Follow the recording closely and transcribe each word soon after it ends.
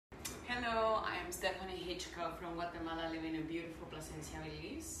I'm Stephanie Hitchcock from Guatemala, living in beautiful Placencia,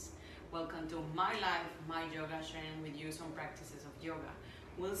 Belize. Welcome to my life, my yoga, sharing with you some practices of yoga.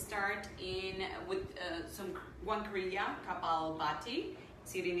 We'll start with one Kriya, Kapalbhati,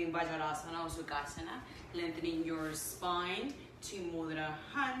 sitting in Vajrasana or Sukhasana, lengthening your spine, Chin Mudra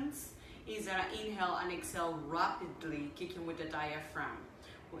hands. Isara, inhale and exhale rapidly, kicking with the diaphragm.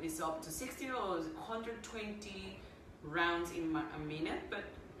 It's up to 60 or 120 rounds in a minute, but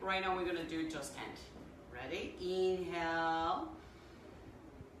right now we're gonna do just 10. Ready? Inhale.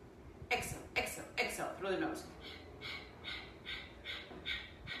 Exhale, exhale, exhale through the nose.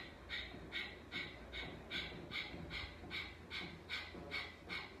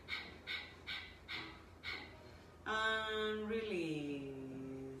 And release.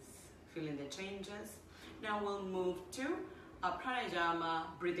 Feeling the changes. Now we'll move to pranayama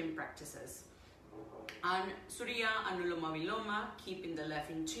breathing practices. And Surya Anuloma Viloma, keeping the left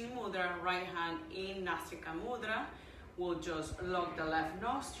in Chin Mudra, right hand in Nastrika Mudra. We'll just lock the left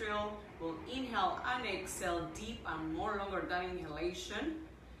nostril. We'll inhale and exhale deep and more longer than inhalation.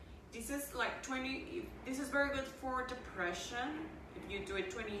 This is like 20, this is very good for depression. If you do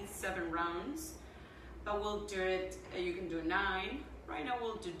it 27 rounds, but we'll do it, you can do 9. Right now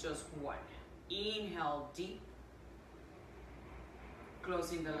we'll do just 1. Inhale deep.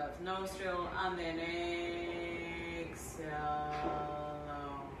 Closing the left nostril and then exhale.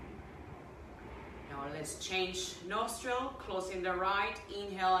 Now let's change nostril, closing the right,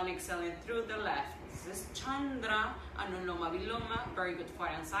 inhale and exhaling through the left. This is Chandra Anuloma Viloma, very good for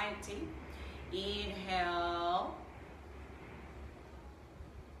anxiety. Inhale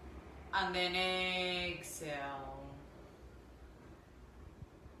and then exhale.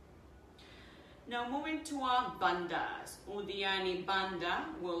 Now moving to our bandhas. Uddiyana bandha,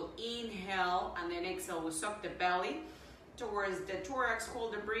 we'll inhale and then exhale. We'll suck the belly towards the thorax,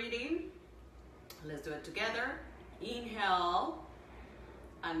 hold the breathing. Let's do it together. Inhale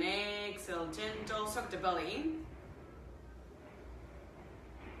and exhale, gentle, suck the belly in.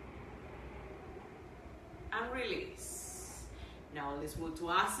 And release. Now let's move to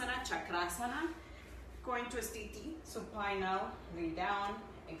asana, chakrasana. Going to a sthiti, supinal, lay down.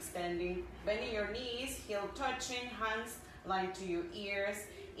 Extending, bending your knees, heel touching, hands aligned to your ears.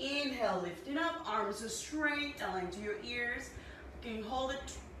 Inhale, lifting up, arms straight, aligned to your ears. You can hold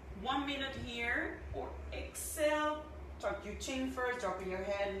it 1 minute here, or exhale, tuck your chin first, dropping your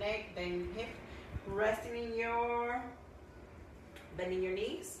head, neck, then hip, resting in your, bending your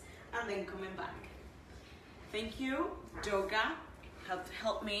knees, and then coming back. Thank you. Yoga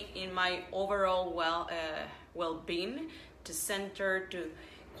helped me in my overall well-being, to center, to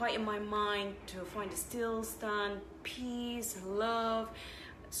quiet my mind, to find a still stand, peace, love,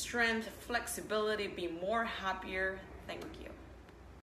 strength, flexibility, be more happier. Thank you.